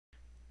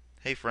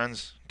Hey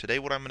friends, today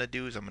what I'm going to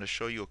do is I'm going to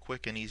show you a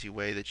quick and easy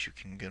way that you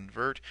can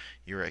convert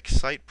your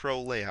XSite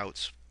Pro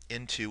layouts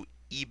into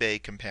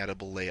eBay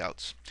compatible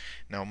layouts.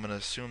 Now I'm going to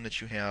assume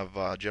that you have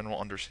a general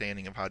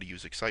understanding of how to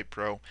use XSite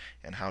Pro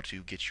and how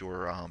to get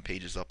your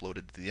pages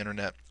uploaded to the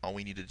internet. All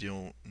we need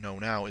to know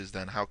now is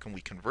then how can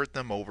we convert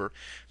them over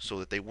so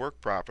that they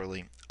work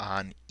properly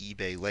on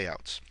eBay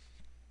layouts.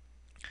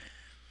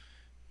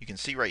 You can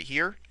see right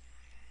here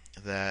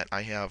that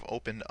I have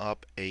opened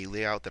up a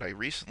layout that I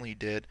recently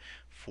did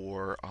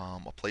for a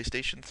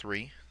PlayStation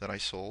 3 that I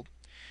sold.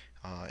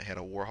 It had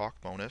a Warhawk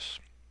bonus.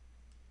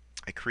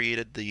 I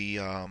created the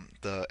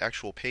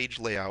actual page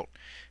layout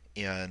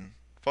in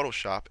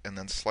Photoshop and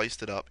then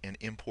sliced it up and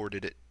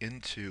imported it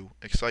into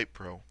XSite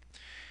Pro.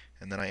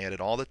 And then I added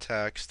all the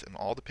text and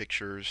all the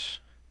pictures.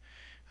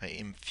 I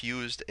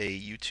infused a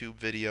YouTube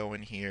video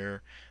in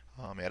here,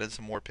 added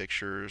some more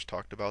pictures,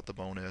 talked about the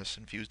bonus,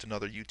 infused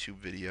another YouTube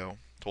video,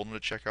 told them to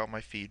check out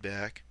my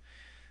feedback,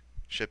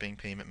 shipping,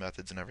 payment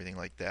methods, and everything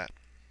like that.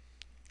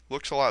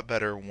 Looks a lot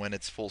better when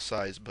it's full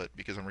size, but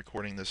because I'm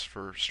recording this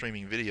for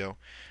streaming video,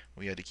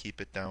 we had to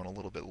keep it down a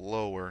little bit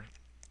lower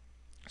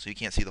so you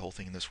can't see the whole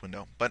thing in this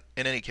window. But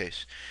in any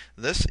case,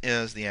 this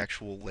is the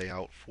actual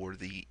layout for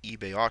the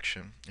eBay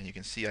auction, and you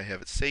can see I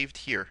have it saved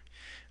here.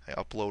 I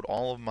upload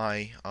all of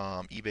my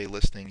eBay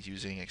listings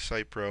using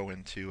XSite Pro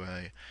into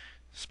a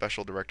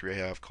special directory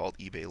I have called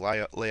eBay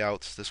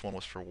Layouts. This one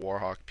was for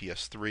Warhawk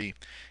PS3,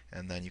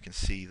 and then you can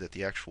see that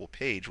the actual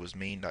page was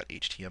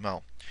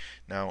main.html.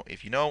 Now,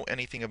 if you know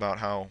anything about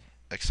how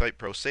XSite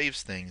Pro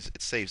saves things,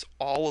 it saves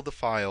all of the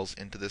files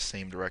into this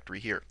same directory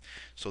here.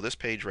 So this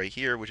page right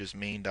here, which is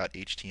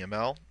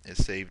main.html,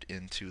 is saved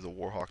into the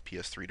Warhawk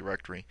PS3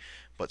 directory,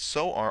 but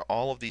so are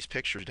all of these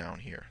pictures down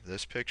here.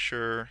 This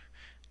picture,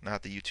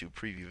 not the YouTube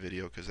preview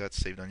video because that's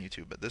saved on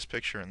YouTube, but this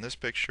picture and this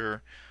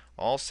picture,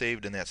 all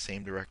saved in that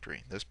same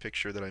directory. This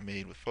picture that I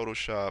made with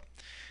Photoshop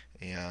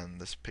and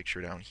this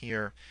picture down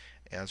here,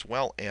 as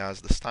well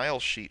as the style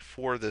sheet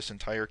for this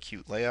entire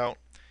cute layout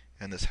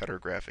and this header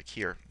graphic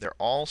here. They're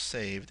all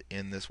saved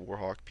in this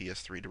Warhawk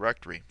PS3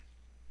 directory.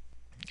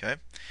 Okay,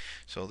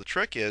 so the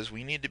trick is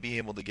we need to be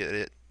able to get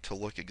it to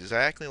look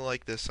exactly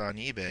like this on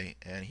eBay,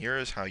 and here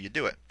is how you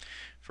do it.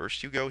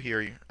 First, you go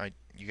here.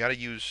 You got to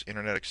use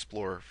Internet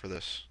Explorer for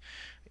this,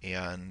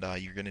 and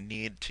you're going to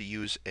need to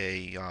use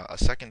a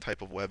second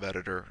type of web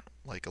editor,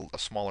 like a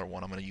smaller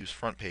one. I'm going to use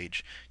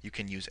FrontPage. You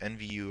can use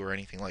NVU or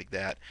anything like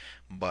that,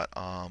 but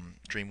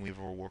Dreamweaver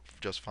will work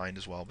just fine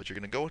as well. But you're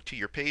going to go to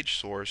your page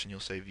source, and you'll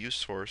say View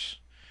Source,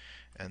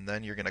 and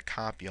then you're going to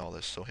copy all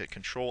this. So hit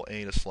Control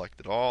A to select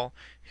it all,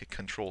 hit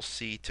Control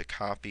C to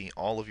copy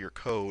all of your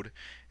code,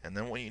 and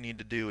then what you need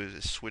to do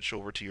is switch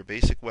over to your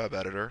basic web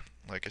editor.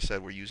 Like I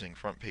said, we're using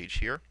FrontPage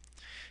here,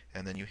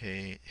 and then you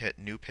hit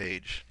New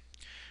Page.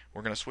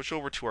 We're going to switch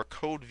over to our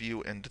code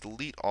view and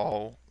delete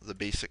all the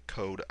basic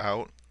code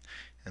out,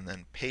 and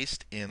then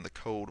paste in the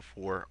code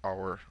for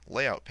our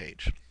layout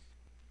page.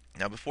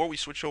 Now before we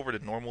switch over to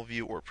normal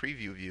view or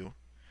preview view,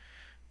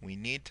 we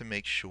need to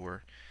make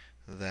sure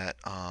that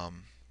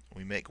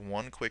we make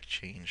one quick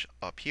change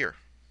up here.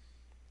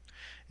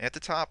 At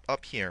the top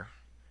up here,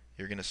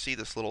 you're going to see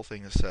this little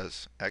thing that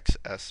says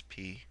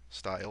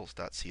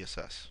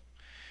xspstyles.css.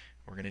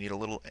 We're going to need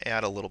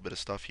add a little bit of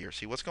stuff here.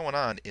 See, what's going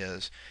on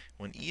is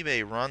when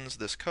eBay runs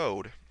this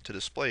code to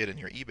display it in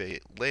your eBay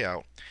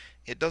layout,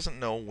 it doesn't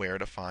know where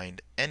to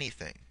find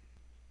anything.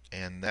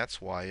 And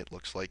that's why it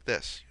looks like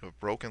this. You have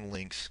broken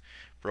links,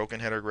 broken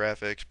header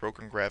graphics,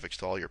 broken graphics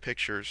to all your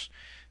pictures.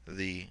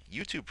 The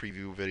YouTube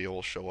preview video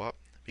will show up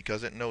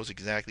because it knows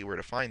exactly where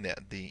to find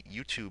that. The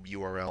YouTube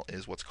URL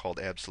is what's called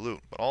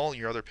absolute, but all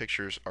your other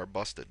pictures are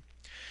busted.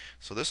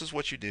 So this is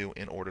what you do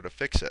in order to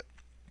fix it.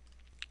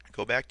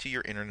 Go back to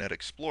your Internet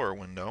Explorer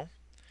window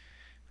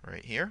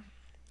right here,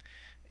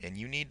 and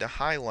you need to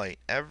highlight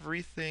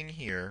everything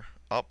here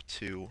up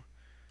to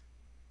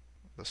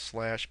the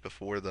slash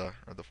before or the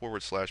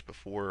forward slash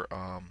before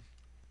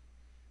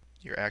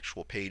your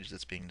actual page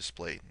that's being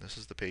displayed. This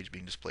is the page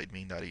being displayed,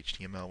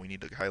 main.html. We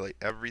need to highlight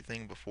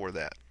everything before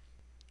that.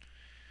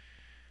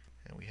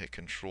 And we hit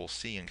Control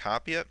C and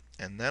copy it,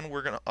 and then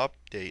we're going to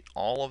update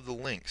all of the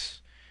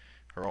links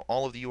or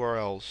all of the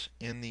URLs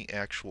in the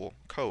actual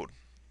code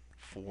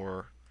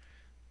for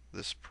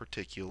this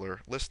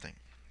particular listing.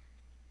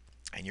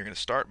 And you're going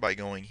to start by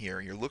going here.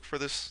 You look for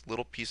this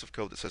little piece of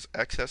code that says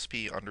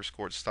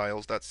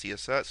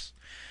xsp_styles.css.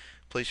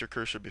 Place your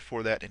cursor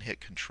before that and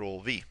hit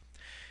Control V.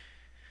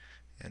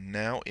 And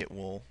now it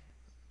will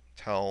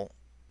tell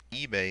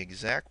eBay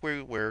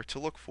exactly where to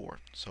look for.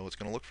 So it's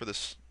going to look for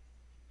this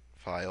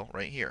file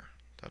right here.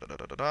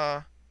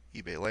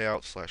 eBay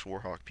layout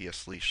 /warhawk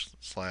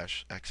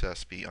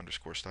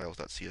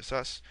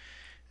ps/xsp_styles.css.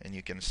 And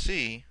you can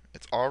see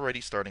it's already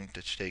starting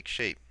to take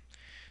shape.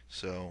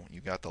 So you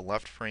got the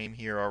left frame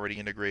here already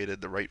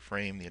integrated, the right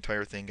frame, the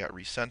entire thing got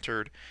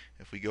recentered.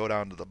 If we go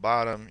down to the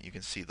bottom, you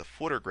can see the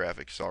footer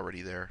graphics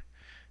already there.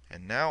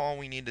 And now all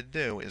we need to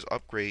do is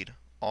upgrade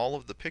all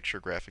of the picture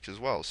graphics as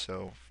well.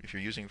 So if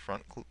you're using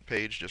front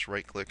page, just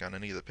right click on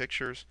any of the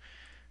pictures,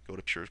 go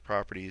to Pictures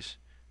Properties,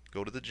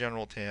 go to the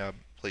General tab,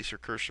 place your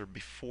cursor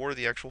before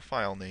the actual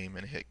file name,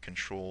 and hit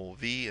Control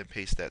V and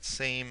paste that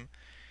same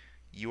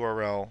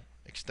URL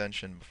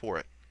extension before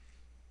it.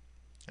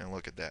 And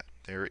look at that.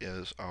 There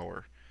is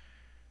our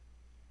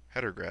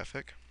header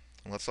graphic.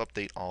 And let's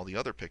update all the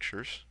other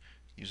pictures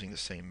using the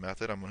same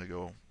method. I'm going to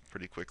go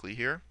pretty quickly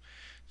here.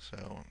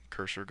 So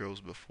cursor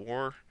goes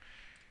before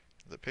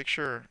the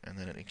picture, and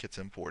then it gets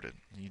imported.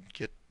 You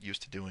get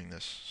used to doing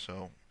this.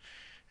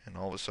 And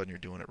all of a sudden you're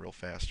doing it real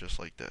fast, just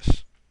like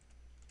this.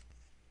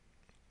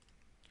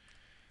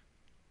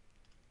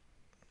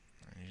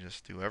 And you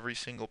just do every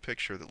single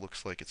picture that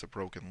looks like it's a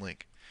broken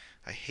link.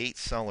 I hate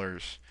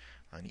sellers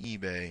on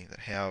eBay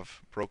that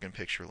have broken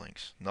picture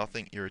links.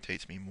 Nothing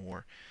irritates me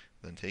more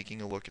than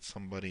taking a look at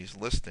somebody's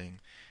listing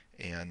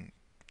and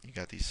you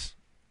got these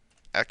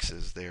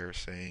X's there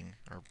saying,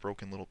 or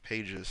broken little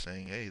pages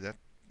saying, hey, that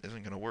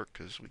isn't going to work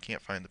because we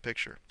can't find the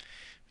picture.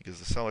 Because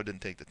the seller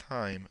didn't take the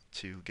time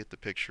to get the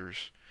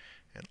pictures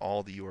and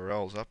all the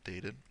URLs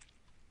updated.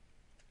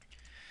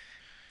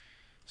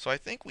 So I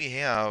think we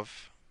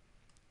have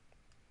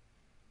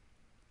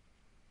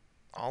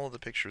all of the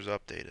pictures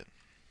updated.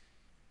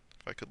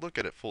 If I could look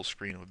at it full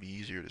screen, it would be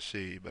easier to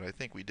see, but I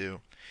think we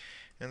do.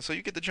 And so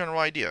you get the general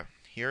idea.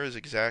 Here is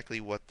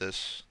exactly what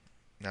this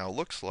now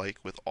looks like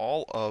with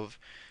all of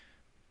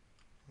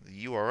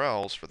the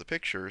URLs for the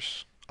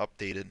pictures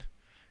updated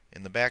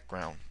in the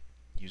background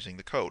using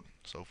the code.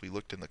 So if we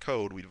looked in the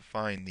code, we'd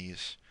find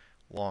these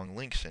long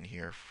links in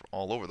here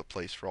all over the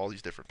place for all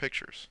these different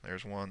pictures.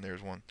 There's one,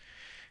 there's one.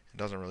 It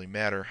doesn't really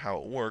matter how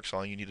it works.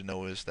 All you need to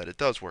know is that it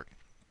does work.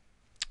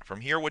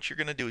 From here, what you're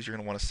going to do is you're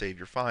going to want to save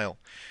your file.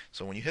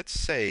 So when you hit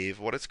save,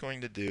 what it's going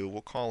to do,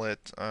 we'll call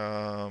it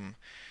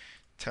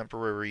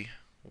temporary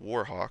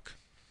Warhawk,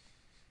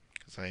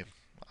 because I've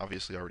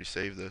obviously already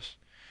saved this.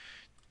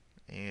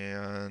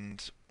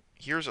 And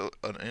here's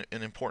an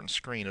important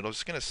screen.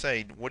 It's going to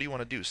say, what do you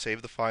want to do?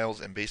 Save the files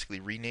and basically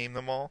rename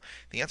them all?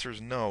 The answer is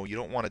no. You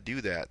don't want to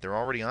do that. They're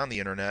already on the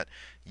internet.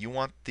 You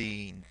want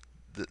the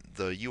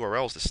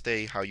URLs to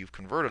stay how you've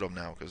converted them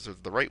now, because they're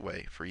the right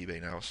way for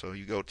eBay now. So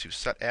you go to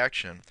Set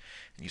Action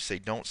and you say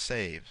Don't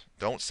Save.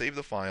 Don't save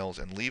the files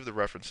and leave the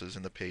references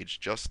in the page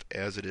just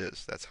as it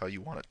is. That's how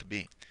you want it to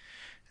be.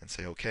 And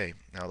say OK.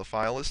 Now the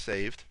file is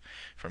saved.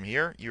 From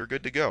here, you're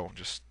good to go.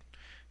 Just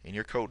in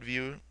your code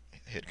view,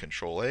 hit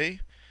Control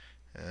A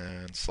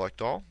and select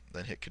all.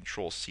 Then hit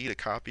Control C to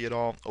copy it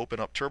all.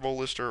 Open up Turbo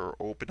Lister or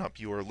open up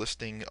your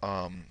listing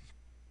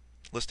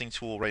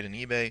tool right in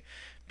eBay.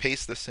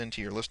 Paste this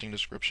into your listing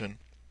description,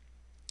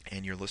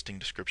 and your listing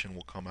description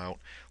will come out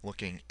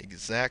looking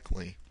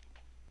exactly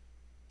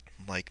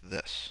like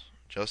this,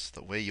 just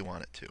the way you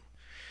want it to.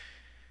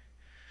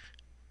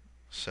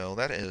 So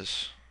that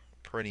is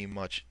pretty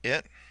much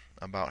it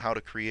about how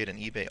to create an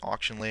eBay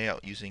auction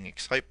layout using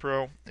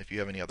XSitePro. If you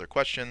have any other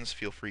questions,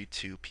 feel free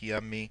to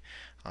PM me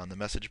on the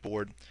message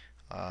board.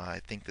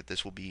 I think that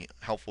this will be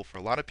helpful for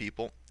a lot of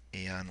people,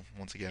 and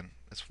once again,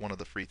 it's one of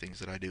the free things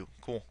that I do.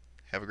 Cool.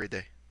 Have a great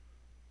day.